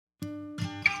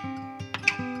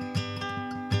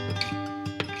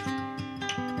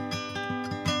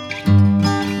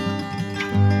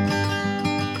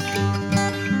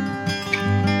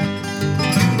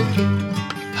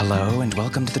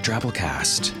welcome to the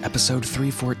Drabblecast, episode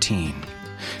 314.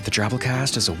 The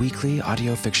Drabblecast is a weekly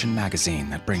audio fiction magazine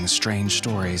that brings strange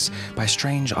stories by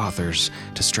strange authors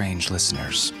to strange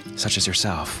listeners, such as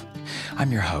yourself.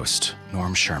 I'm your host,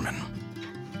 Norm Sherman.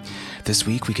 This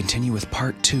week we continue with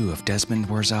part 2 of Desmond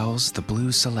Warzel's The Blue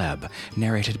Celeb,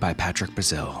 narrated by Patrick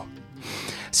Brazil.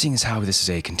 Seeing as how this is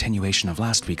a continuation of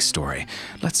last week's story,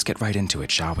 let's get right into it,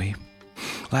 shall we?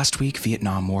 Last week,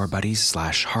 Vietnam War buddies /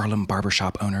 Harlem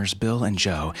barbershop owners Bill and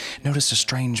Joe noticed a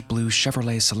strange blue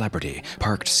Chevrolet Celebrity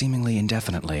parked seemingly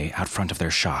indefinitely out front of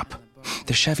their shop.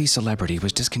 The Chevy Celebrity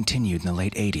was discontinued in the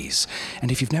late 80s,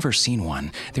 and if you've never seen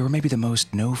one, they were maybe the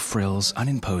most no-frills,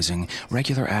 unimposing,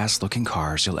 regular-ass-looking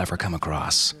cars you'll ever come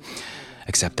across.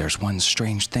 Except there's one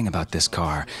strange thing about this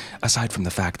car, aside from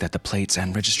the fact that the plates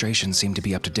and registration seem to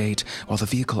be up to date while the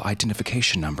vehicle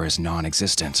identification number is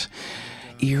non-existent.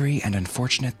 Eerie and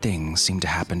unfortunate things seem to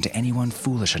happen to anyone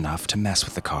foolish enough to mess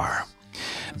with the car.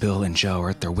 Bill and Joe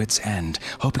are at their wits' end,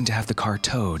 hoping to have the car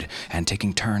towed and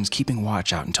taking turns keeping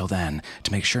watch out until then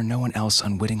to make sure no one else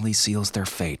unwittingly seals their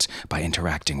fate by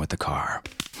interacting with the car.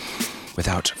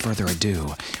 Without further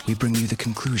ado, we bring you the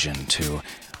conclusion to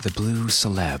The Blue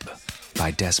Celeb by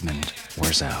Desmond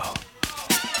Warzel.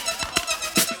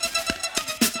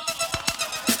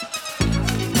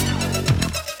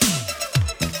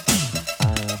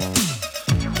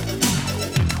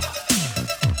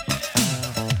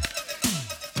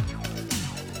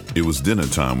 It was dinner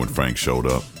time when Frank showed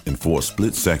up, and for a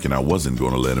split second I wasn't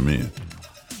going to let him in.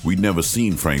 We'd never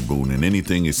seen Frank Boone in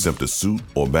anything except a suit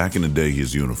or, back in the day,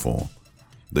 his uniform.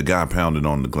 The guy pounding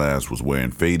on the glass was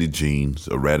wearing faded jeans,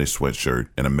 a rattish sweatshirt,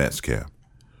 and a Mets cap.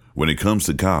 When it comes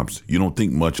to cops, you don't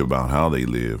think much about how they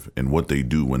live and what they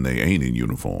do when they ain't in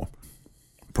uniform.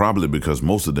 Probably because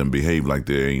most of them behave like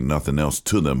there ain't nothing else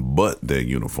to them but their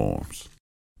uniforms.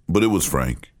 But it was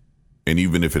Frank. And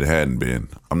even if it hadn't been,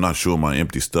 I'm not sure my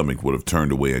empty stomach would have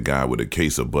turned away a guy with a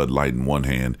case of Bud Light in one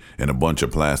hand and a bunch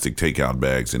of plastic takeout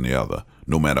bags in the other,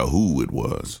 no matter who it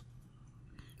was.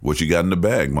 What you got in the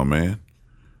bag, my man?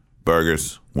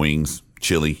 Burgers, wings,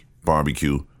 chili,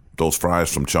 barbecue, those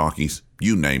fries from Chalky's,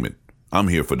 you name it. I'm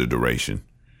here for the duration.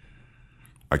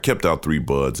 I kept out 3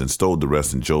 buds and stowed the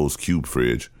rest in Joe's cube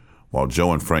fridge while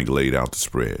Joe and Frank laid out the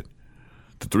spread.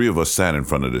 The 3 of us sat in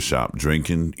front of the shop,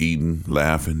 drinking, eating,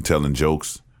 laughing, telling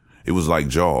jokes. It was like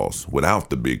Jaws,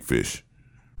 without the big fish.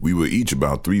 We were each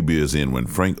about 3 beers in when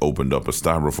Frank opened up a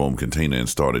styrofoam container and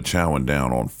started chowing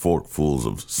down on forkfuls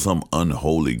of some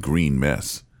unholy green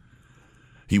mess.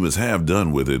 He was half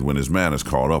done with it when his manners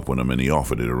caught up with him and he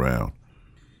offered it around.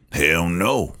 "Hell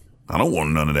no, I don't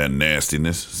want none of that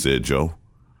nastiness," said Joe.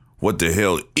 "What the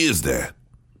hell is that?"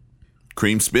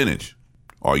 "Cream spinach.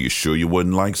 Are you sure you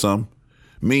wouldn't like some?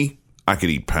 Me, I could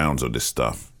eat pounds of this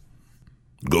stuff."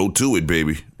 "Go to it,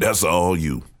 baby. That's all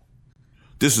you."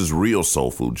 "This is real soul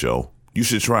food, Joe. You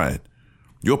should try it.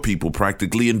 Your people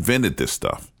practically invented this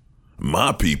stuff."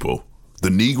 "My people? The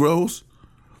Negroes?"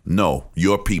 "No,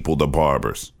 your people, the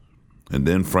barbers." And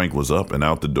then Frank was up and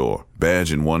out the door,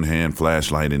 badge in one hand,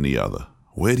 flashlight in the other.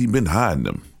 Where'd he been hiding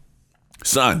them?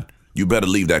 "Son, you better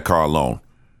leave that car alone.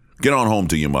 Get on home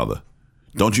to your mother.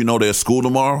 Don't you know there's school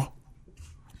tomorrow?"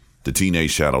 The teenage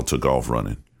shadow took off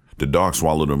running. The dark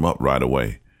swallowed him up right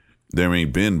away. There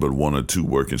ain't been but 1 or 2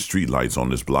 working streetlights on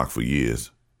this block for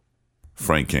years.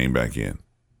 Frank came back in.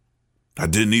 "I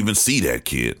didn't even see that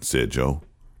kid," said Joe.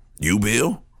 "You,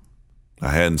 Bill?" I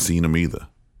hadn't seen him either.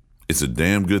 "It's a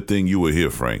damn good thing you were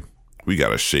here, Frank. We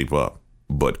gotta shape up,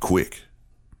 but quick."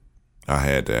 I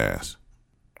had to ask.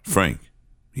 "Frank,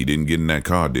 he didn't get in that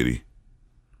car, did he?"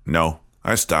 "No,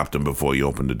 I stopped him before he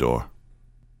opened the door."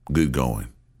 "Good going.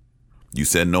 You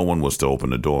said no one was to open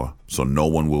the door, so no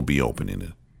one will be opening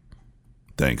it."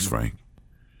 "Thanks, Frank.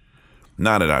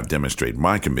 Now that I've demonstrated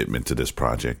my commitment to this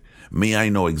project, may I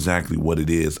know exactly what it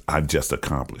is I've just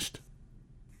accomplished."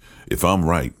 "If I'm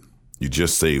right, you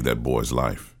just saved that boy's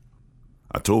life."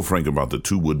 I told Frank about the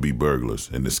 2 would-be burglars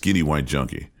and the skinny white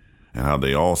junkie, and how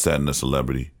they all sat in the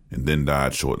Celebrity and then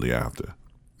died shortly after,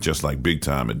 just like Big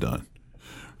Time had done.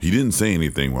 He didn't say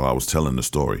anything while I was telling the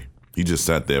story. He just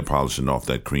sat there polishing off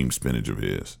that cream spinach of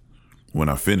his. When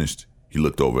I finished, he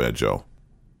looked over at Joe.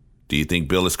 "Do you think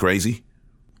Bill is crazy?"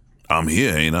 "I'm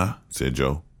here, ain't I?" said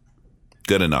Joe.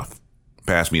 "Good enough.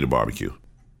 Pass me the barbecue."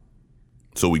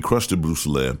 So we crushed the Blue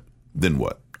Celeb. Then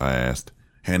what? I asked,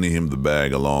 handing him the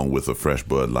bag along with a fresh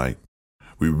Bud Light.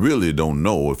 "We really don't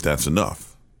know if that's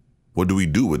enough. What do we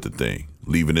do with the thing?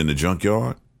 Leave it in the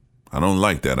junkyard? I don't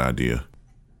like that idea."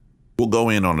 "We'll go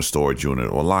in on a storage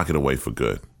unit or lock it away for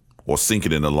good. Or sink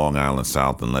it in the Long Island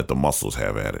South and let the mussels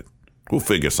have at it. We'll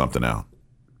figure something out."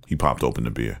 He popped open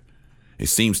the beer. It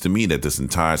seems to me that this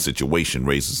entire situation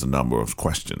raises a number of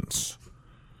questions.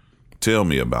 Tell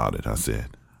me about it, I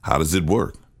said. How does it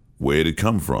work? Where did it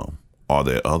come from? Are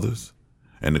there others?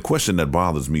 And the question that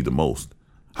bothers me the most,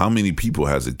 how many people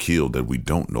has it killed that we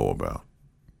don't know about?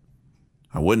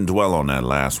 I wouldn't dwell on that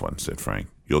last one, said Frank.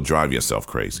 You'll drive yourself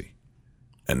crazy.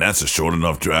 And that's a short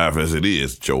enough drive as it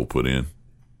is, Joe put in.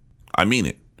 I mean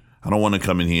it. I don't want to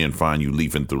come in here and find you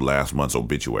leafing through last month's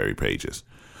obituary pages.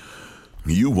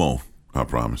 You won't, I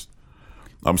promised.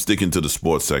 I'm sticking to the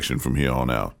sports section from here on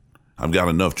out. I've got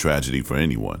enough tragedy for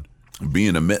anyone.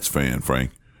 Being a Mets fan,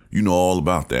 Frank, you know all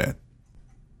about that.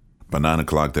 By 9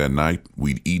 o'clock that night,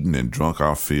 we'd eaten and drunk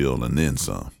our fill and then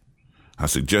some. I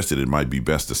suggested it might be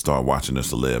best to start watching the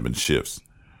celeb in shifts.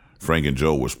 Frank and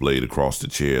Joe were splayed across the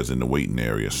chairs in the waiting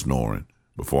area snoring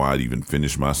before I'd even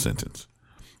finished my sentence.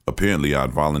 Apparently,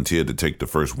 I'd volunteered to take the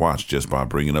first watch just by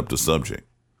bringing up the subject.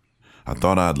 I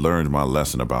thought I'd learned my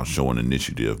lesson about showing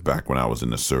initiative back when I was in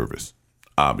the service.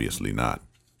 Obviously not.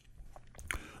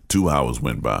 2 hours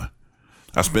went by.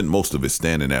 I spent most of it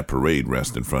standing at parade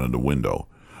rest in front of the window,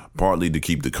 partly to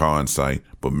keep the car in sight,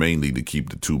 but mainly to keep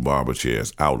the 2 barber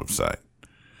chairs out of sight.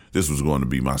 This was going to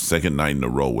be my second night in a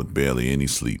row with barely any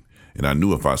sleep, and I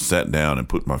knew if I sat down and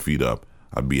put my feet up,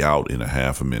 I'd be out in a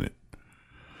half a minute.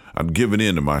 I'd given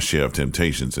in to my share of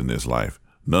temptations in this life.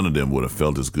 None of them would have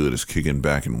felt as good as kicking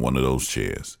back in one of those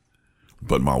chairs.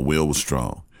 But my will was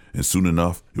strong, and soon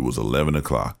enough, it was 11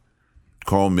 o'clock.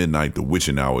 Call midnight the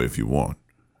witching hour if you want.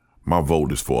 My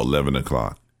vote is for 11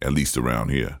 o'clock, at least around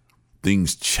here.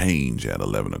 Things change at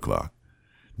 11 o'clock.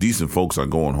 Decent folks are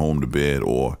going home to bed,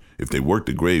 or, if they work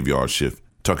the graveyard shift,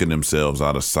 tucking themselves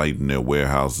out of sight in their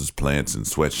warehouses, plants, and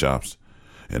sweatshops.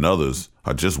 And others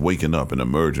are just waking up and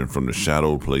emerging from the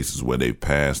shadowed places where they've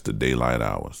passed the daylight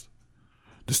hours.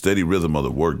 The steady rhythm of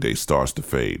the workday starts to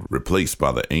fade, replaced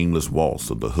by the aimless waltz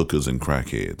of the hookers and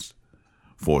crackheads.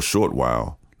 For a short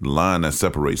while, the line that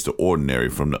separates the ordinary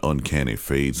from the uncanny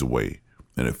fades away,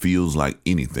 and it feels like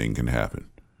anything can happen.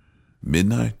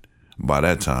 Midnight? By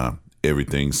that time,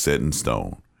 everything's set in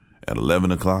stone. At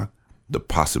 11 o'clock, the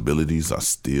possibilities are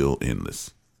still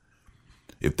endless.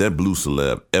 If that blue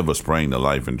celeb ever sprang to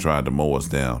life and tried to mow us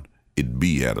down, it'd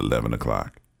be at 11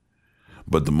 o'clock.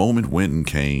 But the moment went and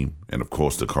came, and of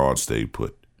course the card stayed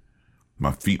put.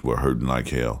 My feet were hurting like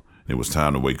hell, and it was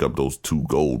time to wake up those 2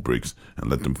 gold bricks and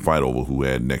let them fight over who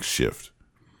had next shift.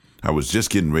 I was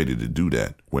just getting ready to do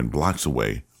that when blocks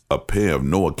away, a pair of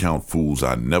no-account fools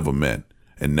I'd never met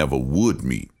and never would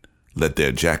meet let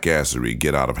their jackassery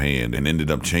get out of hand and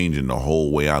ended up changing the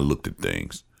whole way I looked at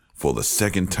things, for the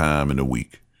second time in a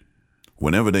week.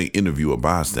 Whenever they interview a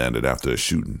bystander after a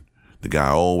shooting, the guy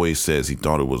always says he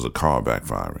thought it was a car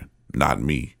backfiring. Not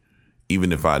me.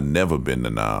 Even if I'd never been the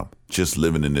knob, just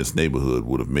living in this neighborhood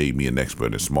would have made me an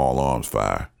expert in small arms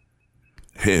fire.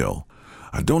 Hell,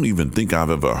 I don't even think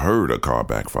I've ever heard a car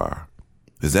backfire.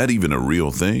 Is that even a real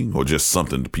thing, or just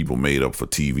something that people made up for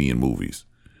TV and movies?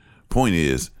 Point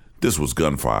is, this was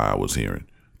gunfire I was hearing.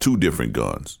 2 different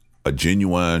guns. A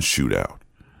genuine shootout.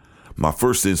 My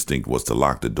first instinct was to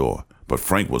lock the door, but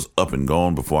Frank was up and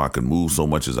gone before I could move so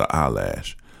much as an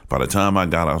eyelash. By the time I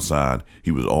got outside,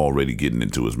 he was already getting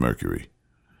into his Mercury.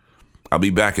 I'll be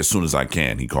back as soon as I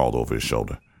can, he called over his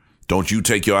shoulder. Don't you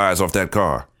take your eyes off that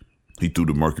car. He threw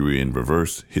the Mercury in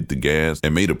reverse, hit the gas,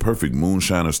 and made a perfect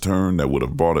moonshiner's turn that would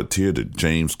have brought a tear to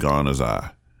James Garner's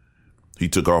eye. He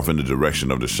took off in the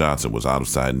direction of the shots and was out of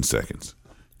sight in seconds.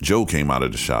 Joe came out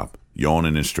of the shop,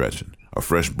 yawning and stretching, a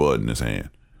fresh bud in his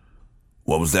hand.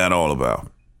 What was that all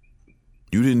about?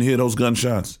 You didn't hear those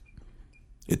gunshots?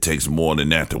 It takes more than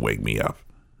that to wake me up.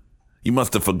 You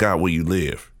must have forgot where you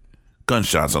live.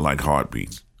 Gunshots are like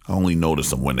heartbeats. I only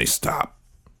notice them when they stop.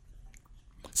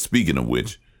 Speaking of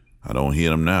which, I don't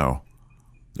hear them now.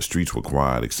 The streets were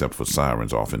quiet except for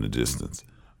sirens off in the distance.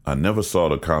 I never saw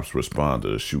the cops respond to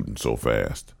the shooting so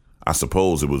fast. I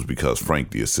suppose it was because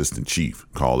Frank, the assistant chief,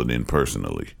 called it in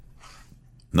personally.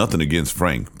 Nothing against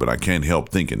Frank, but I can't help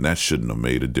thinking that shouldn't have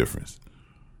made a difference.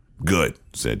 Good,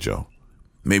 said Joe.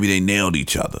 Maybe they nailed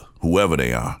each other, whoever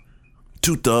they are.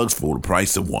 2 thugs for the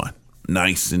price of 1.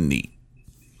 Nice and neat.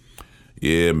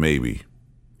 Yeah, maybe.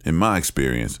 In my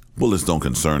experience, bullets don't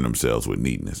concern themselves with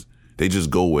neatness. They just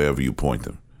go wherever you point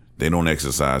them. They don't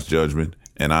exercise judgment,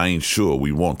 and I ain't sure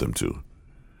we want them to.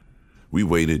 We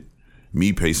waited,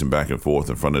 me pacing back and forth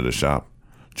in front of the shop,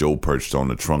 Joe perched on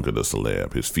the trunk of the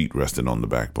celeb, his feet resting on the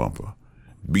back bumper.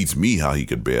 Beats me how he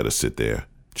could bear to sit there.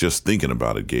 Just thinking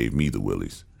about it gave me the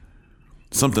willies.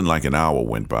 Something like an hour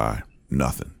went by.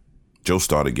 Nothing. Joe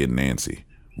started getting antsy,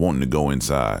 wanting to go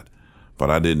inside, but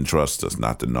I didn't trust us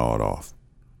not to gnaw it off.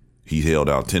 He held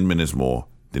out 10 minutes more,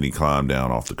 Then he climbed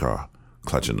down off the car,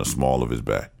 clutching the small of his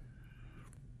back.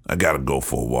 "I gotta go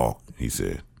for a walk," he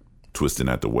said, twisting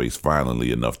at the waist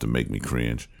violently enough to make me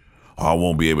cringe. "Or I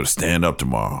won't be able to stand up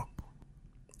tomorrow."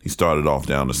 He started off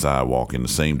down the sidewalk in the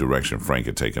same direction Frank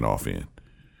had taken off in.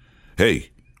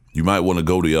 "Hey, you might want to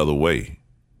go the other way.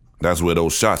 That's where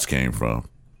those shots came from."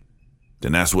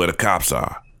 "Then that's where the cops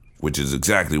are, which is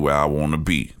exactly where I want to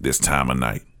be this time of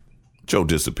night." Joe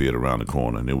disappeared around the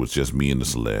corner, and it was just me and the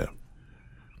celeb.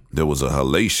 There was a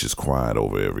hellacious quiet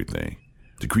over everything.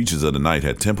 The creatures of the night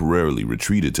had temporarily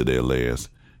retreated to their lairs.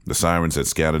 The sirens had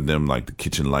scattered them like the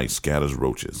kitchen light scatters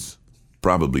roaches.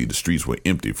 Probably the streets were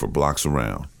empty for blocks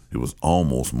around. It was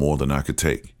almost more than I could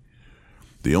take.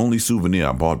 The only souvenir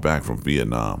I brought back from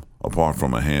Vietnam, apart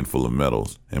from a handful of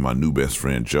medals and my new best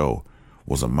friend Joe,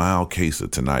 was a mild case of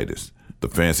tinnitus, the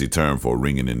fancy term for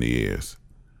ringing in the ears.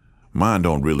 Mine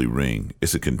don't really ring.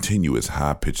 It's a continuous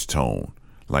high-pitched tone,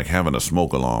 like having a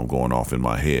smoke alarm going off in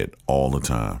my head all the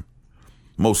time.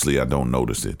 Mostly I don't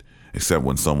notice it, except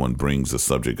when someone brings the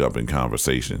subject up in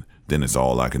conversation, then it's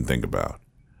all I can think about.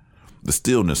 The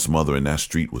stillness smothering that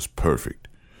street was perfect.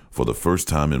 For the first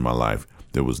time in my life,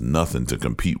 there was nothing to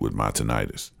compete with my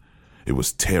tinnitus. It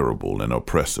was terrible and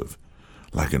oppressive,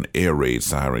 like an air raid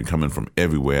siren coming from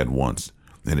everywhere at once,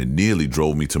 and it nearly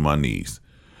drove me to my knees.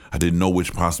 I didn't know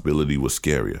which possibility was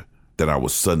scarier, that I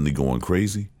was suddenly going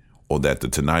crazy, or that the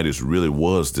tinnitus really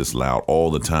was this loud all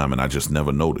the time and I just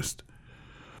never noticed.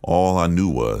 All I knew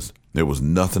was there was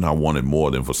nothing I wanted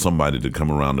more than for somebody to come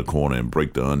around the corner and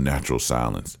break the unnatural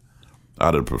silence.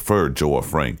 I'd have preferred Joe or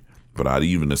Frank, but I'd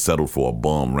even have settled for a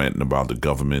bum ranting about the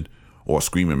government or a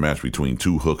screaming match between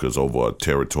two hookers over a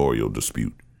territorial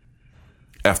dispute.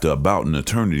 After about an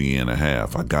eternity and a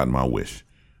half, I got my wish.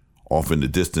 Off in the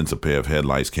distance, a pair of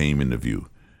headlights came into view.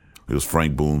 It was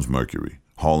Frank Boone's Mercury,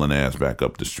 hauling ass back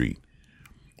up the street.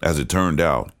 As it turned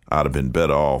out, I'd have been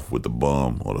better off with the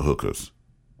bum or the hookers.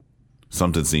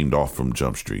 Something seemed off from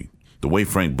Jump Street. The way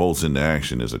Frank bolts into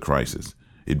action is a crisis.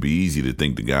 It'd be easy to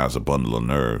think the guy's a bundle of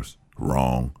nerves.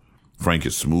 Wrong. Frank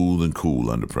is smooth and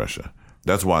cool under pressure.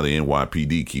 That's why the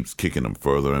NYPD keeps kicking him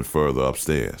further and further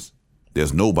upstairs.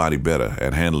 There's nobody better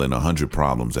at handling 100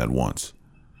 problems at once.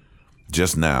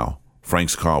 Just now,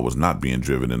 Frank's car was not being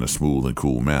driven in a smooth and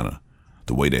cool manner.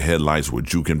 The way the headlights were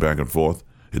juking back and forth,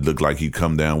 it looked like he'd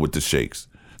come down with the shakes.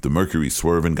 The Mercury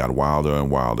swerving got wilder and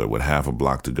wilder with half a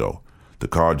block to go. The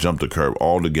car jumped the curb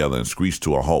altogether and screeched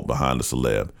to a halt behind the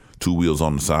celeb, 2 wheels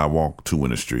on the sidewalk, 2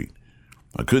 in the street.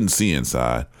 I couldn't see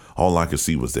inside. All I could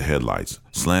see was the headlights,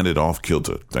 slanted off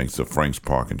kilter thanks to Frank's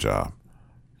parking job.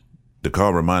 The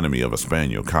car reminded me of a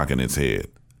spaniel cocking its head.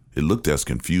 It looked as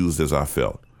confused as I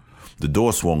felt. The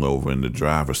door swung over and the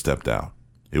driver stepped out.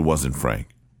 It wasn't Frank.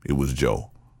 It was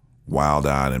Joe,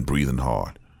 wild-eyed and breathing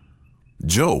hard.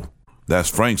 "Joe, that's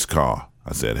Frank's car,"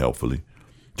 I said helpfully.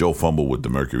 Joe fumbled with the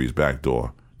Mercury's back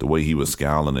door. The way he was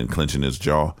scowling and clenching his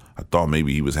jaw, I thought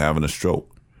maybe he was having a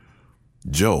stroke.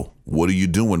 "Joe, what are you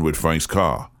doing with Frank's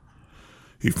car?"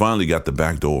 He finally got the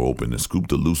back door open and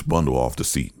scooped a loose bundle off the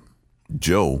seat.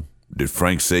 "Joe, did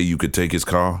Frank say you could take his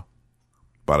car?"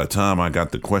 By the time I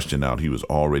got the question out, he was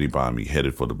already by me,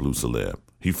 headed for the Blue Celeb.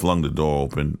 He flung the door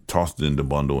open, tossed it in the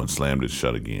bundle, and slammed it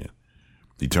shut again.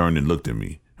 He turned and looked at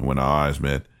me, and when our eyes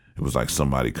met, it was like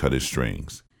somebody cut his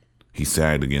strings. He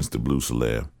sagged against the Blue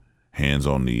Celeb, hands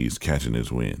on knees, catching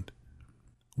his wind.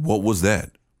 "What was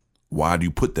that? Why'd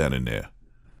you put that in there?"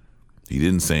 He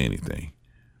didn't say anything.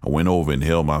 I went over and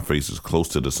held my face as close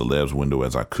to the celeb's window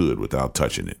as I could without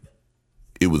touching it.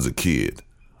 It was a kid,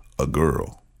 a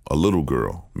girl, a little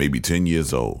girl, maybe 10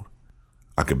 years old.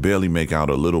 I could barely make out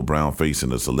her little brown face in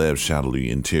the celeb's shadowy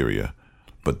interior,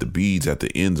 but the beads at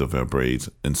the ends of her braids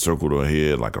encircled her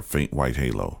head like a faint white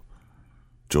halo.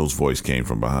 Joe's voice came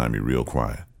from behind me real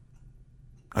quiet.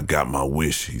 "I got my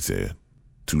wish," he said.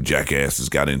 "2 jackasses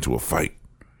got into a fight.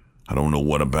 I don't know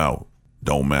what about.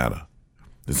 Don't matter.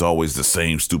 It's always the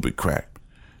same stupid crap.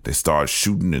 They started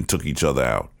shooting and took each other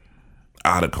out.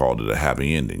 I'd have called it a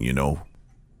happy ending, you know.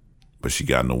 But she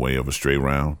got in the way of a stray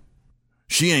round."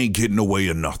 "She ain't getting away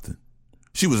of nothing.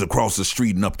 She was across the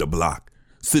street and up the block,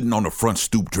 sitting on the front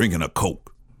stoop drinking a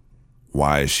Coke."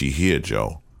 "Why is she here,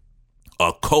 Joe?"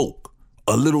 "A Coke.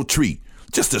 A little treat,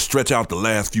 just to stretch out the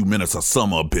last few minutes of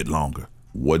summer a bit longer."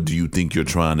 "What do you think you're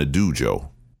trying to do, Joe?"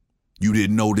 "You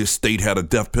didn't know this state had a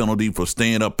death penalty for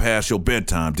staying up past your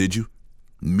bedtime, did you?"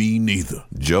 "Me neither."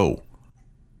 "Joe."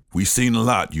 "We seen a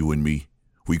lot, you and me.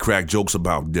 We crack jokes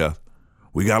about death.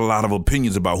 We got a lot of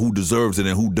opinions about who deserves it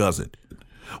and who doesn't.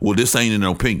 Well, this ain't an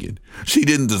opinion. She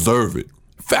didn't deserve it.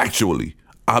 Factually.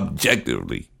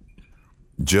 Objectively."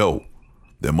 "Joe,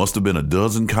 there must have been a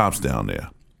dozen cops down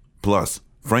there. Plus,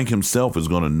 Frank himself is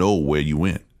going to know where you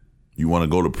went. You want to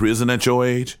go to prison at your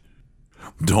age?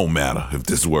 Don't matter if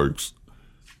this works.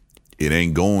 It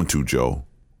ain't going to, Joe.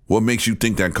 What makes you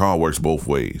think that car works both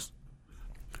ways?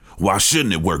 Why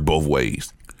shouldn't it work both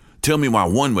ways? Tell me why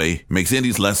one way makes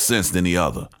any less sense than the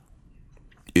other.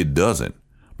 It doesn't,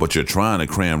 but you're trying to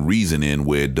cram reason in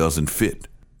where it doesn't fit.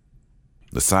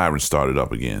 The sirens started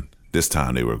up again. This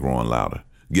time they were growing louder.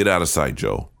 Get out of sight,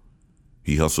 Joe.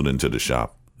 He hustled into the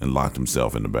shop and locked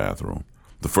himself in the bathroom.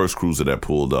 The first cruiser that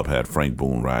pulled up had Frank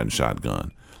Boone riding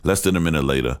shotgun. Less than a minute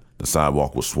later, the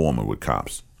sidewalk was swarming with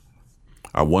cops.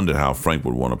 I wondered how Frank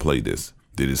would want to play this.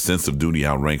 Did his sense of duty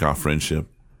outrank our friendship?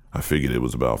 I figured it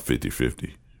was about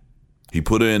 50-50. He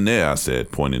put her in there, I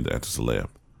said, pointing at the celeb.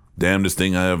 Damnedest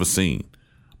thing I ever seen.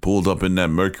 Pulled up in that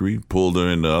Mercury, pulled her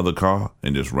in the other car,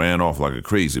 and just ran off like a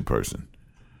crazy person.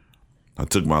 I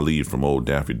took my lead from old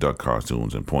Daffy Duck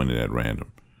cartoons and pointed at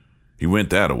random. He went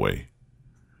that way.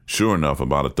 Sure enough,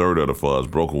 about a third of the fuzz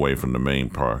broke away from the main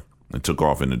park and took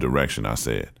off in the direction I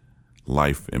said.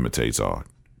 Life imitates art.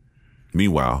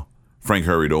 Meanwhile, Frank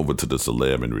hurried over to the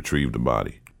celeb and retrieved the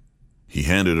body. He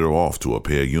handed her off to a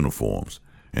pair of uniforms,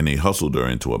 and they hustled her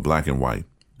into a black and white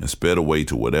and sped away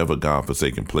to whatever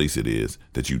godforsaken place it is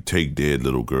that you take dead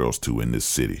little girls to in this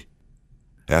city.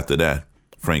 After that,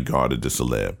 Frank guarded the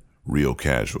celeb, real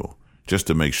casual, just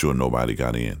to make sure nobody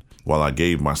got in, while I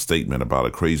gave my statement about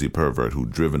a crazy pervert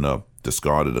who'd driven up,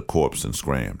 discarded a corpse, and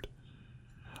scrammed.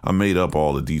 I made up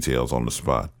all the details on the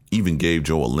spot, even gave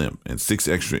Joe a limp and 6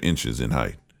 extra inches in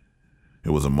height. It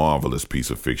was a marvelous piece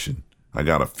of fiction. I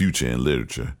got a future in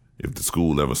literature if the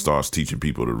school ever starts teaching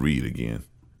people to read again.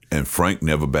 And Frank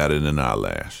never batted an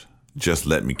eyelash. Just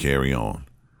let me carry on.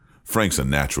 Frank's a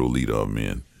natural leader of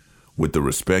men. With the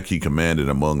respect he commanded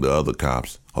among the other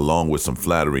cops, along with some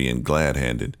flattery and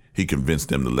glad-handed, he convinced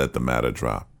them to let the matter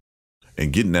drop.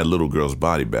 And getting that little girl's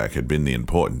body back had been the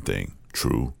important thing,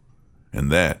 true.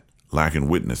 And that, lacking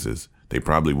witnesses, they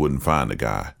probably wouldn't find the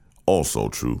guy, also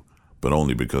true, but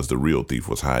only because the real thief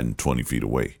was hiding 20 feet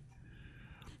away.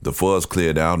 The fuzz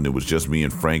cleared out and it was just me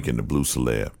and Frank and the Blue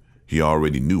Celeb. He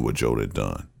already knew what Joe had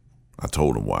done. I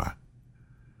told him why.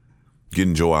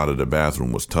 Getting Joe out of the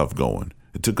bathroom was tough going.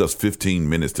 It took us 15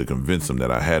 minutes to convince him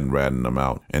that I hadn't ratted him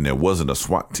out and there wasn't a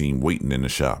SWAT team waiting in the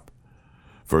shop.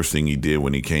 First thing he did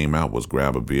when he came out was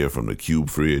grab a beer from the cube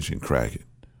fridge and crack it.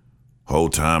 Whole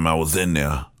time I was in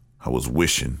there, I was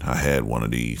wishing I had one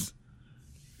of these.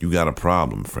 You got a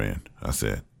problem, friend, I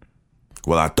said.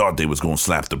 Well, I thought they was going to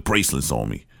slap the bracelets on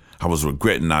me. I was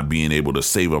regretting not being able to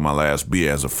savor my last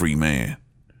beer as a free man.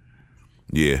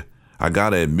 Yeah, I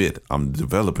gotta admit, I'm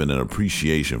developing an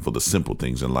appreciation for the simple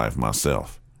things in life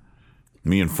myself.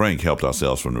 Me and Frank helped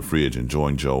ourselves from the fridge and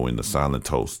joined Joe in the silent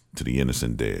toast to the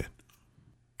innocent dead.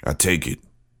 I take it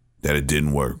that it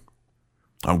didn't work.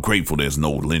 I'm grateful there's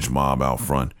no lynch mob out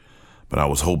front, but I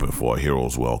was hoping for a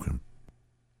hero's welcome.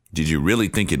 Did you really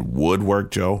think it would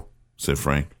work, Joe? Said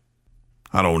Frank.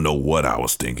 I don't know what I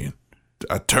was thinking.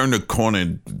 I turned the corner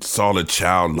and saw the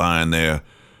child lying there.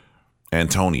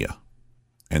 Antonia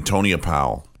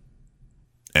Powell.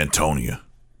 Antonia.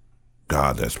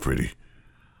 God, that's pretty.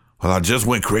 Well, I just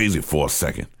went crazy for a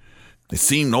second. It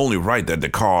seemed only right that the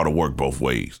car ought to work both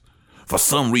ways. For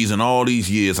some reason, all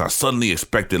these years, I suddenly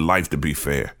expected life to be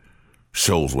fair.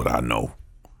 Shows what I know.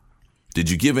 Did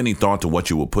you give any thought to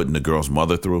what you were putting the girl's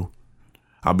mother through?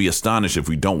 I'll be astonished if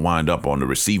we don't wind up on the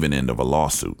receiving end of a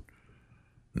lawsuit.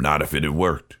 Not if it had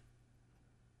worked.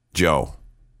 Joe,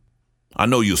 I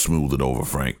know you'll smooth it over,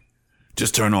 Frank.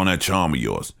 Just turn on that charm of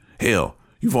yours. Hell,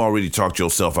 you've already talked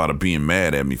yourself out of being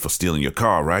mad at me for stealing your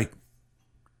car, right?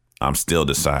 I'm still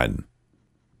deciding.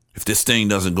 If this thing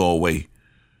doesn't go away,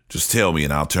 just tell me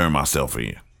and I'll turn myself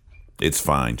in. It's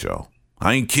fine, Joe.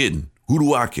 I ain't kidding. Who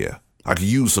do I care? I could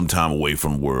use some time away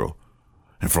from the world.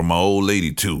 And from my old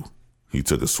lady, too. He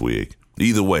took a swig.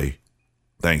 Either way,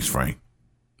 thanks, Frank.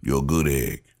 You're a good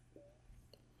egg.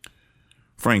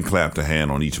 Frank clapped a hand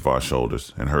on each of our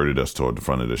shoulders and herded us toward the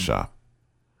front of the shop.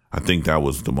 I think that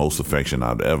was the most affection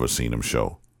I've ever seen him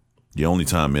show. The only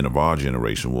time men of our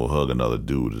generation will hug another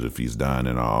dude is if he's dying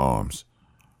in our arms.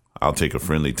 I'll take a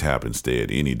friendly tap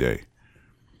instead any day.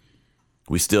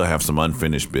 We still have some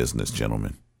unfinished business,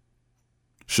 gentlemen.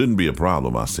 Shouldn't be a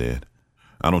problem, I said.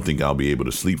 I don't think I'll be able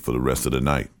to sleep for the rest of the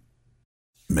night.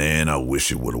 Man, I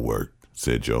wish it would have worked,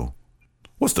 said Joe.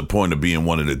 What's the point of being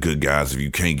one of the good guys if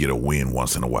you can't get a win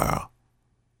once in a while?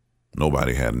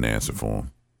 Nobody had an answer for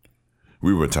him.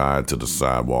 We retired to the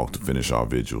sidewalk to finish our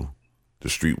vigil. The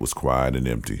street was quiet and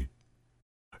empty.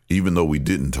 Even though we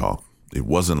didn't talk, it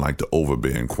wasn't like the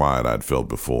overbearing quiet I'd felt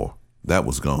before. That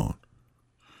was gone.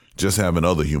 Just having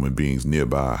other human beings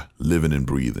nearby, living and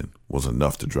breathing, was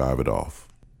enough to drive it off.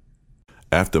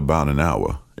 After about an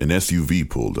hour, an SUV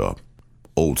pulled up.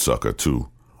 Old sucker, too.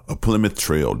 A Plymouth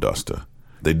Trail Duster.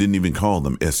 They didn't even call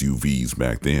them SUVs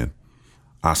back then.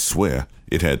 I swear,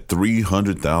 it had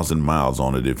 300,000 miles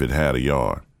on it if it had a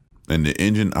yard. And the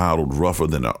engine idled rougher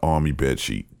than an army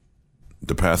bedsheet.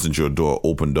 The passenger door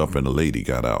opened up and a lady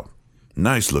got out.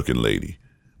 Nice-looking lady,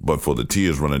 but for the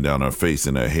tears running down her face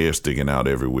and her hair sticking out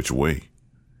every which way.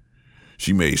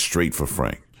 She made straight for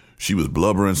Frank. She was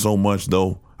blubbering so much,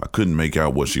 though, I couldn't make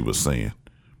out what she was saying.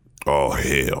 "Oh,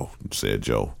 hell," said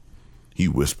Joe. He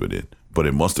whispered it, but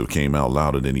it must have came out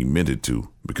louder than he meant it to,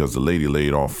 because the lady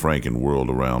laid off Frank and whirled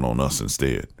around on us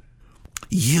instead.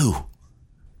 "You!"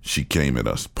 She came at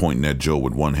us, pointing at Joe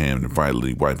with one hand and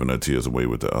violently wiping her tears away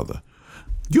with the other.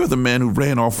 "You're the man who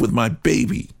ran off with my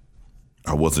baby."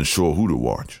 I wasn't sure who to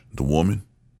watch. The woman?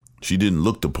 She didn't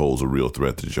look to pose a real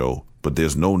threat to Joe, but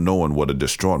there's no knowing what a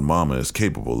distraught mama is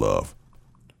capable of.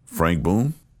 Frank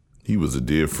Boone? He was a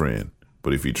dear friend,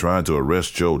 but if he tried to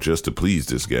arrest Joe just to please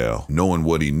this gal, knowing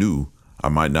what he knew, I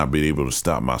might not be able to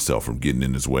stop myself from getting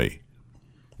in his way.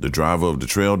 The driver of the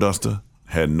Trail Duster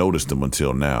hadn't noticed him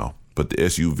until now, but the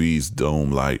SUV's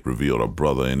dome light revealed a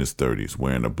brother in his 30s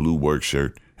wearing a blue work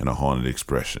shirt and a haunted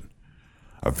expression.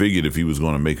 I figured if he was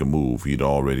going to make a move, he'd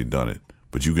already done it,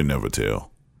 but you can never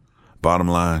tell. Bottom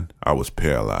line, I was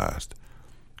paralyzed.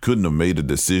 Couldn't have made a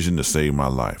decision to save my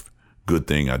life. Good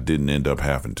thing I didn't end up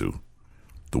having to.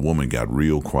 The woman got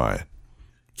real quiet.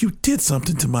 "You did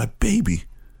something to my baby.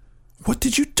 What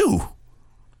did you do?"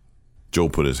 Joe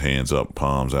put his hands up,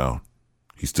 palms out.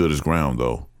 He stood his ground,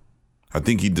 though. I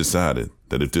think he decided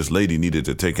that if this lady needed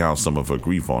to take out some of her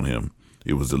grief on him,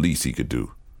 it was the least he could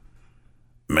do.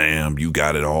 "Ma'am, you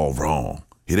got it all wrong.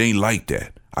 It ain't like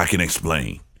that. I can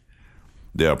explain."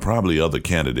 There are probably other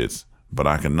candidates, but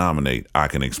I can nominate "I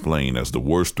can explain" as the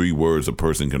worst 3 words a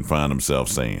person can find himself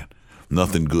saying.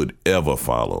 Nothing good ever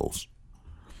follows.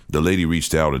 The lady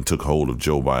reached out and took hold of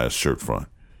Joe by his shirt front.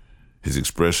 His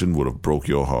expression would have broke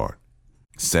your heart.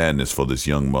 Sadness for this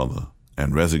young mother,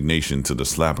 and resignation to the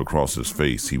slap across his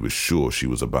face he was sure she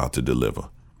was about to deliver.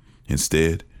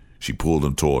 Instead, she pulled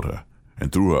him toward her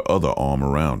and threw her other arm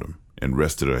around him and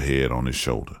rested her head on his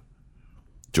shoulder.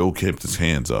 Joe kept his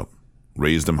hands up,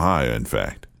 raised them higher, in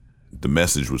fact. The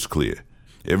message was clear.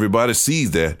 Everybody sees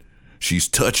that. She's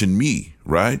touching me,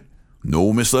 right?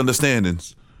 No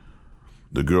misunderstandings.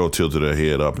 The girl tilted her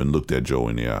head up and looked at Joe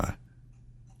in the eye.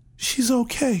 "She's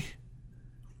okay.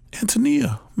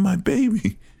 Antonia, my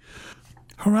baby."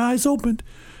 Her eyes opened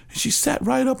and she sat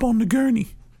right up on the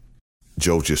gurney.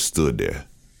 Joe just stood there,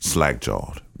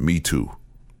 slack-jawed. Me too.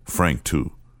 Frank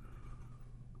too.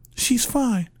 "She's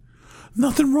fine.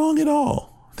 Nothing wrong at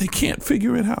all. They can't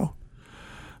figure it out.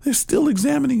 They're still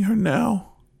examining her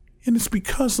now, and it's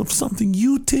because of something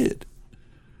you did."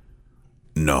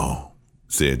 "No,"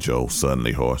 said Joe,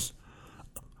 suddenly hoarse.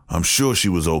 "I'm sure she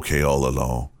was okay all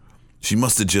along. She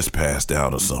must have just passed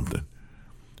out or something."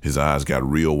 His eyes got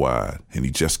real wide, and he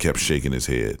just kept shaking his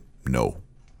head. No.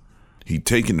 He'd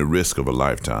taken the risk of a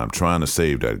lifetime trying to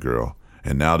save that girl,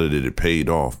 and now that it had paid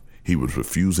off, he was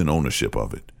refusing ownership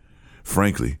of it.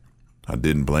 Frankly, I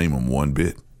didn't blame him one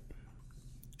bit.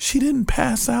 "She didn't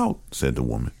pass out," said the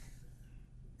woman.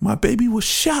 "My baby was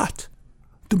shot.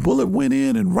 The bullet went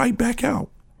in and right back out.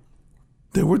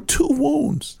 There were 2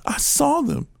 wounds. I saw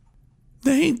them.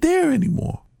 They ain't there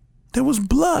anymore. There was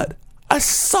blood. I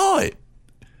saw it."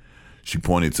 She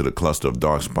pointed to the cluster of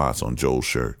dark spots on Joe's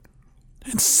shirt.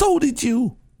 "And so did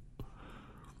you."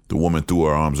 The woman threw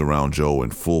her arms around Joe in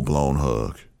full-blown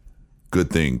hug. Good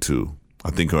thing, too.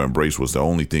 I think her embrace was the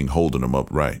only thing holding him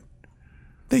upright.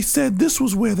 "They said this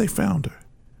was where they found her.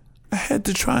 I had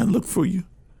to try and look for you.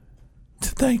 To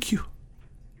thank you."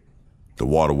 The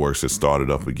waterworks had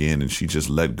started up again, and she just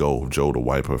let go of Joe to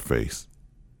wipe her face.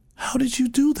 "How did you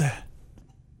do that?"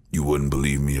 "You wouldn't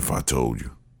believe me if I told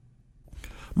you."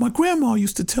 "My grandma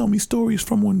used to tell me stories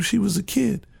from when she was a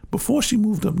kid, before she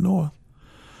moved up north.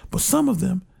 But some of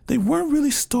them, they weren't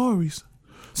really stories.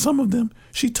 Some of them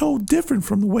she told different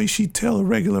from the way she'd tell a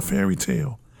regular fairy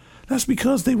tale. That's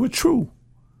because they were true.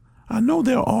 I know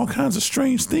there are all kinds of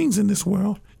strange things in this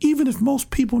world, even if most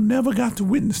people never got to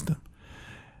witness them.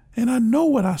 And I know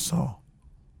what I saw.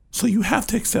 So you have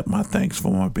to accept my thanks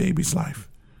for my baby's life.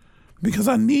 Because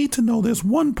I need to know there's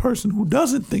one person who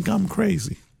doesn't think I'm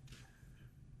crazy."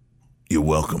 "You're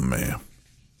welcome, ma'am."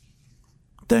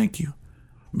 "Thank you.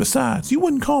 Besides, you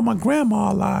wouldn't call my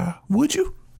grandma a liar, would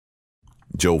you?"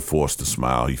 Joe forced the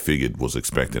smile he figured was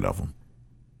expected of him.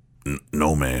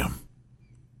 "No, ma'am."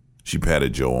 She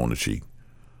patted Joe on the cheek.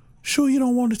 Sure you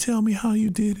don't want to tell me how you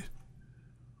did it?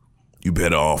 You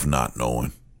better off not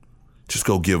knowing. Just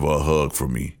go give her a hug for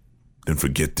me, then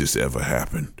forget this ever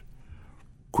happened.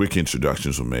 Quick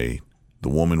introductions were made. The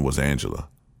woman was Angela.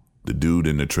 The dude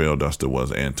in the trail duster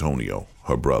was Antonio,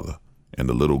 her brother, and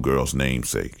the little girl's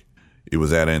namesake. It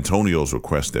was at Antonio's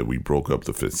request that we broke up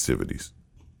the festivities.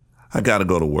 I gotta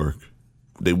go to work.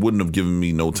 They wouldn't have given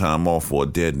me no time off for a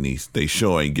dead niece. They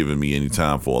sure ain't giving me any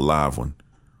time for a live one.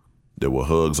 There were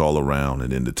hugs all around,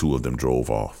 and then the two of them drove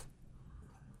off.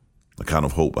 I kind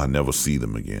of hope I never see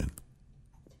them again.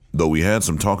 Though we had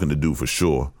some talking to do for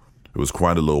sure, it was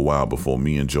quite a little while before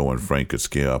me and Joe and Frank could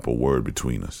scare up a word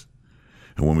between us.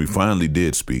 And when we finally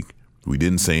did speak, we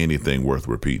didn't say anything worth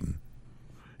repeating.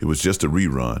 It was just a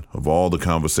rerun of all the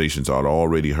conversations I'd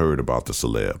already heard about the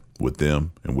celeb, with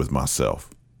them and with myself.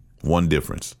 One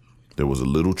difference, there was a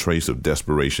little trace of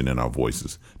desperation in our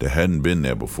voices that hadn't been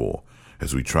there before,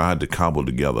 as we tried to cobble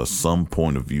together some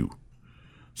point of view,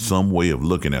 some way of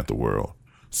looking at the world,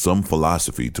 some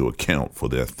philosophy to account for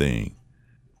their thing.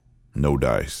 No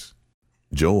dice.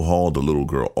 Joe hauled the little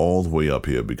girl all the way up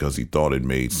here because he thought it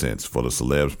made sense for the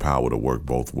celeb's power to work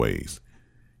both ways.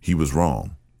 He was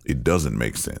wrong. It doesn't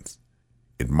make sense.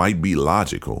 It might be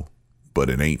logical, but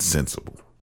it ain't sensible.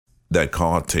 That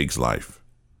card takes life.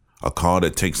 A car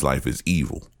that takes life is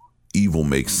evil. Evil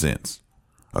makes sense.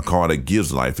 A car that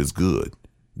gives life is good.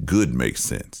 Good makes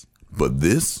sense. But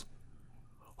this?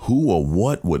 Who or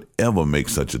what would ever make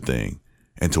such a thing?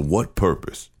 And to what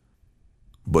purpose?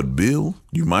 But Bill,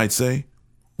 you might say,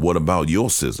 what about your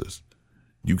scissors?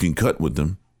 You can cut with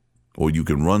them, or you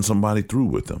can run somebody through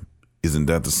with them. Isn't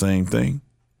that the same thing?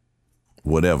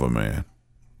 Whatever, man.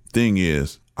 Thing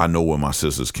is, I know where my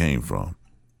scissors came from.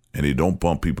 And they don't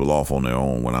bump people off on their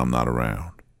own when I'm not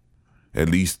around. At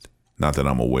least, not that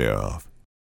I'm aware of.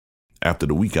 After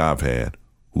the week I've had,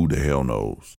 who the hell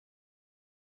knows?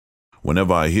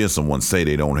 Whenever I hear someone say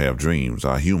they don't have dreams,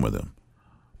 I humor them.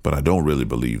 But I don't really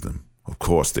believe them. Of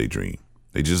course they dream.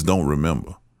 They just don't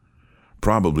remember.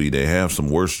 Probably they have some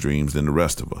worse dreams than the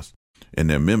rest of us, and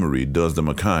their memory does them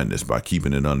a kindness by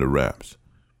keeping it under wraps.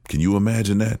 Can you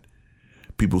imagine that?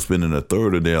 People spending a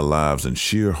third of their lives in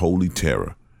sheer holy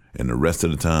terror, and the rest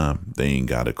of the time, they ain't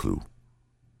got a clue.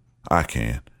 I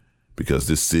can, because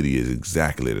this city is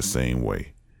exactly the same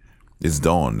way. It's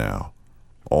dawn now.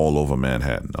 All over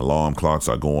Manhattan, alarm clocks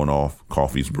are going off,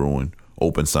 coffee's brewing,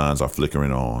 open signs are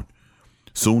flickering on.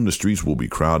 Soon the streets will be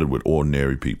crowded with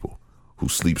ordinary people who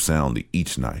sleep soundly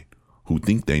each night, who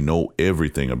think they know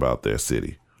everything about their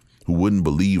city, who wouldn't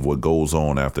believe what goes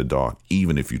on after dark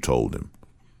even if you told them.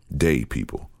 Day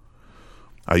people.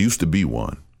 I used to be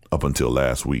one. Up until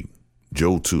last week.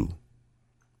 Joe, too.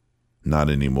 Not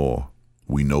anymore.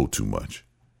 We know too much.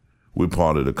 We're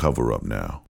part of the cover-up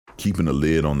now, keeping a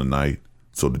lid on the night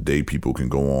so the day people can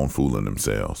go on fooling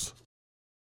themselves.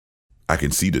 I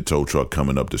can see the tow truck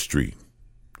coming up the street.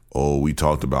 Oh, we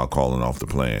talked about calling off the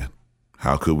plan.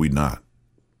 How could we not?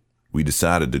 We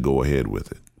decided to go ahead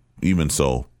with it. Even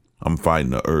so, I'm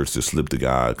fighting the urge to slip the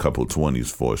guy a couple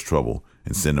 20s for his trouble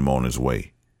and send him on his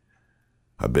way.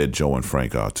 I bet Joe and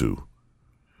Frank are too.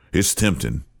 It's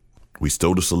tempting. We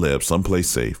stow the celeb someplace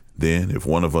safe. Then, if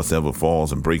one of us ever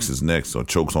falls and breaks his neck or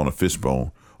chokes on a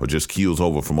fishbone or just keels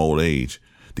over from old age,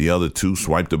 the other two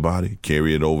swipe the body,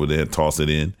 carry it over there, toss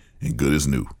it in, and good as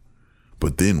new.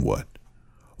 But then what?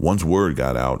 Once word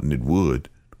got out, and it would,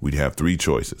 we'd have three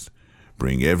choices.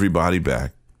 Bring everybody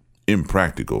back,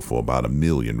 impractical for about 1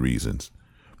 million reasons.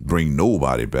 Bring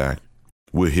nobody back.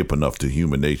 We're hip enough to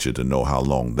human nature to know how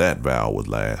long that vow would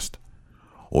last.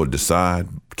 Or decide,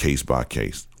 case by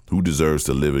case, who deserves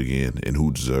to live again and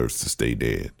who deserves to stay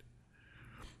dead.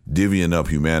 Divvying up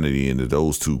humanity into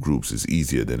those two groups is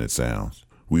easier than it sounds.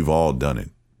 We've all done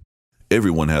it.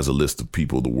 Everyone has a list of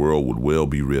people the world would well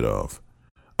be rid of.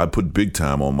 I put big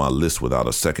time on my list without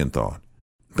a second thought,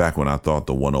 back when I thought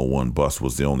the 101 bus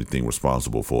was the only thing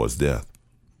responsible for his death.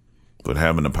 But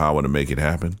having the power to make it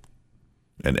happen,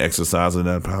 and exercising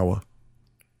that power,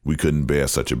 we couldn't bear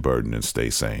such a burden and stay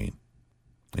sane.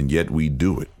 And yet we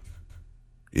do it.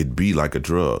 It'd be like a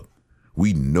drug.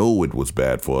 We know it was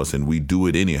bad for us and we do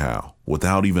it anyhow,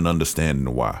 without even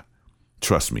understanding why.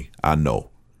 Trust me, I know,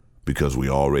 because we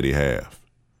already have.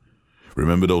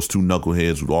 Remember those two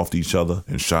knuckleheads who offed each other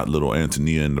and shot little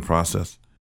Antonia in the process?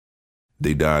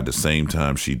 They died the same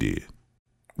time she did.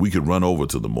 We could run over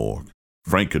to the morgue.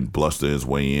 Frank could bluster his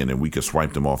way in and we could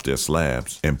swipe them off their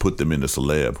slabs and put them in the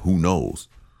celeb. Who knows?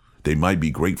 They might be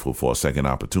grateful for a second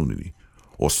opportunity,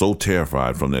 or so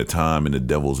terrified from their time in the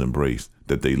devil's embrace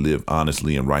that they live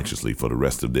honestly and righteously for the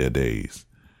rest of their days.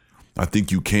 I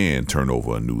think you can turn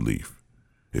over a new leaf.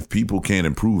 If people can't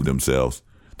improve themselves,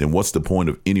 then what's the point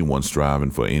of anyone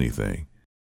striving for anything?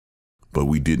 But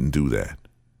we didn't do that.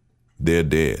 They're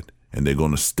dead, and they're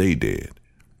going to stay dead.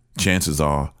 Chances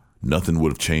are nothing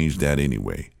would have changed that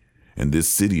anyway, and this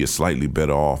city is slightly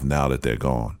better off now that they're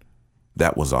gone.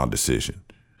 That was our decision.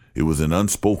 It was an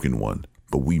unspoken one,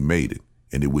 but we made it,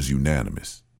 and it was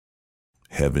unanimous.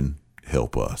 Heaven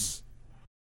help us.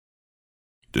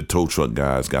 The tow truck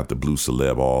guys got the Blue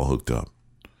Celeb all hooked up.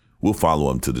 We'll follow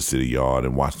them to the city yard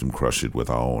and watch them crush it with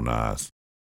our own eyes.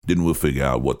 Then we'll figure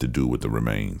out what to do with the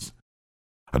remains.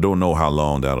 I don't know how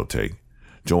long that'll take.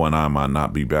 Joe and I might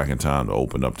not be back in time to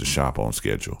open up the shop on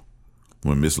schedule.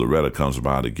 When Miss Loretta comes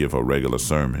by to give her regular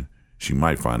sermon, she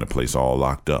might find the place all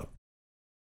locked up.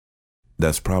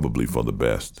 That's probably for the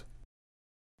best.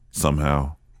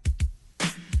 Somehow,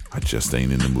 I just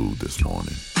ain't in the mood this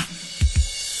morning.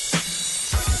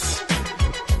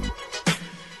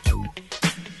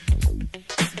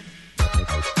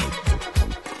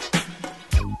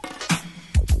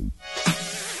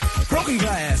 Broken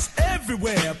glass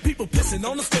everywhere. People pissing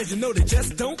on the stage, you know they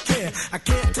just don't care. I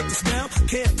can't take the smell,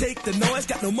 can't take the noise.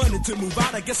 Got no money to move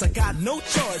out, I guess I got no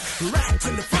choice. Rats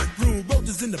in the front room,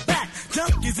 roaches in the back.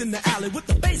 Junkies in the alley with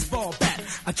the baseball bat.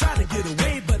 I tried to get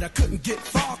away, but I couldn't get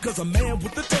far, cause a man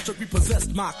with a tow truck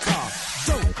repossessed my car.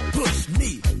 Don't push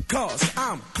me, cause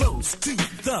I'm close to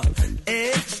the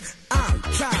edge. I'm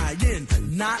trying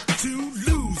not to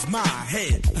lose my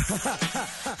head.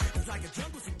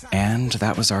 And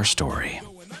that was our story.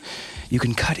 You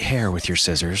can cut hair with your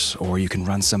scissors, or you can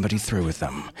run somebody through with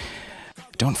them.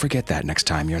 Don't forget that next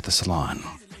time you're at the salon,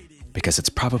 because it's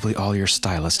probably all your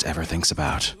stylist ever thinks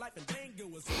about.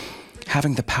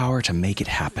 Having the power to make it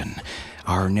happen.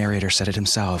 Our narrator said it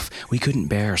himself, we couldn't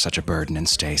bear such a burden and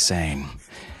stay sane.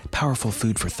 Powerful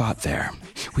food for thought there.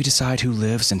 We decide who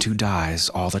lives and who dies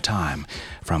all the time,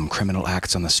 from criminal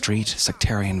acts on the street,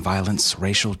 sectarian violence,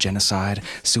 racial genocide,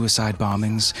 suicide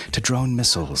bombings, to drone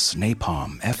missiles,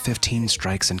 napalm, F-15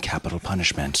 strikes, and capital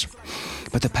punishment.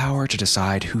 But the power to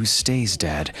decide who stays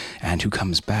dead and who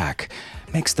comes back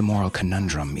makes the moral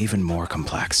conundrum even more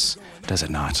complex, does it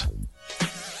not?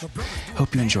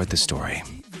 Hope you enjoyed the story.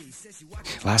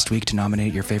 Last week, to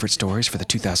nominate your favorite stories for the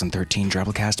 2013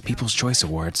 Drabblecast People's Choice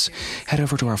Awards, head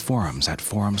over to our forums at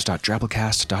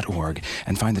forums.drabblecast.org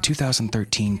and find the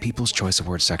 2013 People's Choice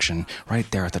Awards section right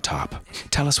there at the top.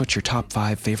 Tell us what your top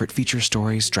 5 favorite feature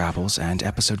stories, drabbles, and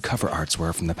episode cover arts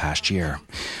were from the past year.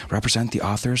 Represent the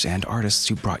authors and artists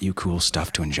who brought you cool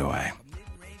stuff to enjoy.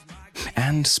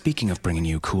 And speaking of bringing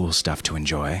you cool stuff to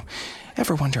enjoy,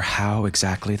 ever wonder how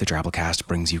exactly the Drabblecast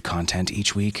brings you content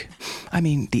each week? I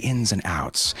mean, the ins and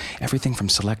outs. Everything from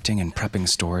selecting and prepping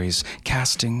stories,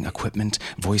 casting, equipment,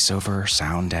 voiceover,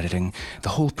 sound editing, the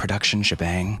whole production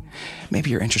shebang. Maybe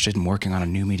you're interested in working on a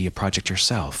new media project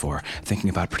yourself, or thinking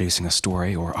about producing a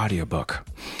story or audiobook.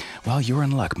 Well, you're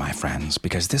in luck, my friends,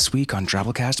 because this week on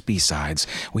Drabblecast B-Sides,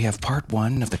 we have part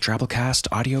 1 of the Drabblecast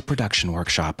audio production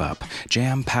workshop up,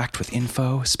 jam-packed with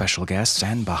info, special guests,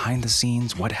 and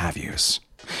behind-the-scenes what-have-yous.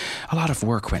 A lot of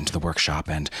work went into the workshop,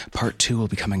 and part 2 will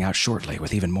be coming out shortly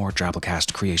with even more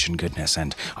Drabblecast creation goodness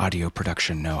and audio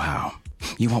production know-how.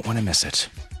 You won't want to miss it.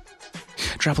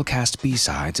 Drabblecast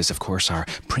B-Sides is, of course, our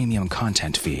premium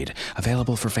content feed,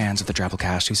 available for fans of the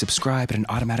Drabblecast who subscribe at an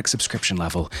automatic subscription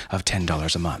level of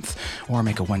 $10 a month, or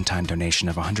make a one-time donation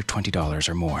of $120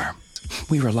 or more.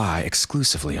 We rely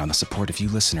exclusively on the support of you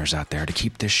listeners out there to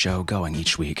keep this show going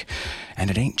each week,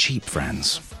 and it ain't cheap,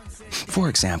 friends. For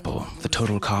example, the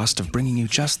total cost of bringing you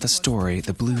just the story,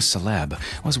 The Blue Celeb,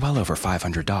 was well over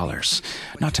 $500,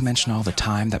 not to mention all the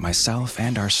time that myself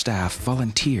and our staff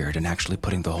volunteered in actually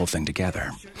putting the whole thing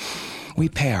together. We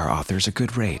pay our authors a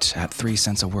good rate at 3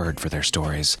 cents a word for their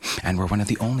stories, and we're one of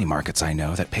the only markets I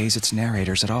know that pays its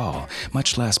narrators at all,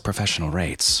 much less professional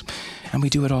rates. And we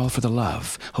do it all for the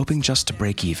love, hoping just to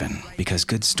break even, because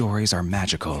good stories are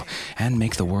magical and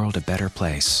make the world a better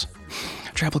place.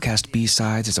 Drabblecast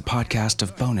B-Sides is a podcast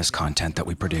of bonus content that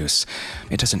we produce.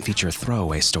 It doesn't feature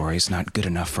throwaway stories not good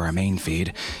enough for our main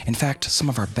feed. In fact, some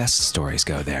of our best stories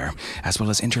go there, as well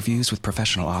as interviews with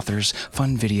professional authors,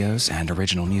 fun videos, and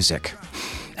original music.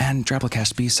 And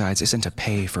Drabblecast B-Sides isn't a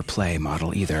pay-for-play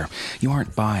model either. You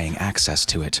aren't buying access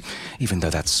to it, even though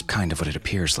that's kind of what it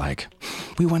appears like.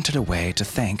 We wanted a way to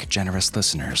thank generous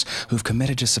listeners who've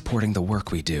committed to supporting the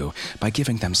work we do by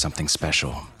giving them something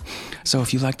special. So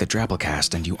if you like the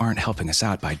Drabblecast and you aren't helping us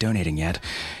out by donating yet,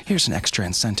 here's an extra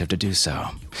incentive to do so.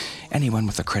 Anyone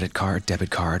with a credit card, debit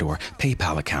card, or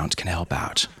PayPal account can help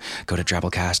out. Go to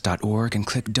drabblecast.org and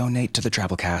click Donate to the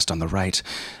Drabblecast on the right.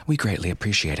 We greatly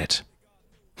appreciate it.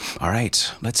 All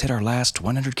right, let's hit our last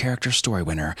 100-character story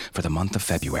winner for the month of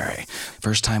February.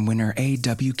 First-time winner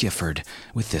A.W. Gifford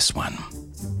with this one.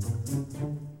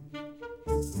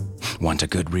 Want a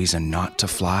good reason not to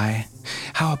fly?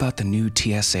 How about the new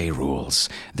TSA rules?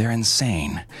 They're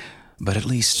insane, but at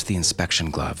least the inspection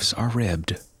gloves are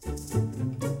ribbed.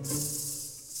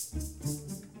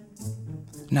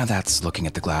 Now that's looking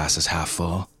at the glass as half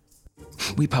full.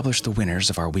 We publish the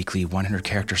winners of our weekly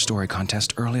 100-character story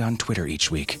contest early on Twitter each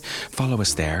week. Follow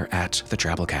us there at the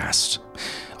Drabblecast.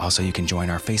 Also, you can join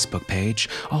our Facebook page.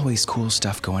 Always cool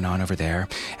stuff going on over there.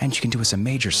 And you can do us a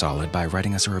major solid by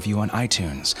writing us a review on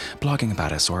iTunes, blogging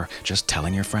about us, or just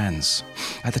telling your friends.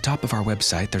 At the top of our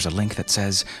website, there's a link that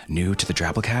says New to the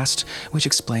Drabblecast, which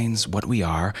explains what we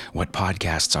are, what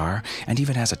podcasts are, and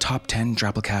even has a top 10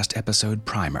 Drabblecast episode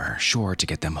primer, sure to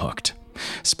get them hooked.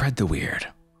 Spread the weird.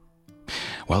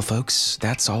 Well, folks,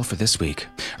 that's all for this week.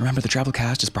 Remember, the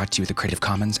Drabblecast is brought to you with a Creative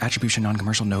Commons Attribution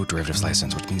Non-Commercial No Derivatives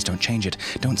license, which means don't change it,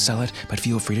 don't sell it, but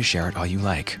feel free to share it all you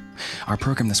like. Our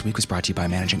program this week was brought to you by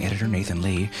Managing Editor Nathan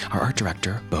Lee, our Art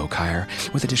Director, Bo Kyer,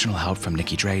 with additional help from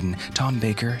Nikki Drayden, Tom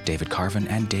Baker, David Carvin,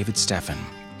 and David Steffen.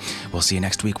 We'll see you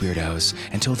next week, weirdos.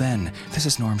 Until then, this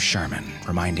is Norm Sherman,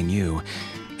 reminding you,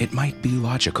 it might be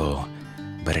logical,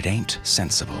 but it ain't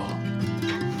sensible.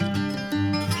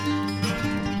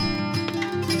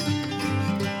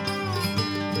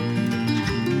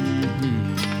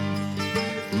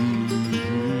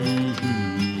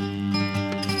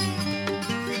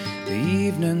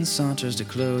 Saunters to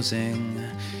closing.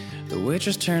 The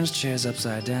waitress turns chairs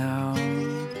upside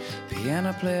down.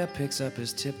 Piano player picks up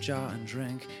his tip jar and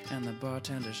drink, and the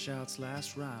bartender shouts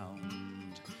last round.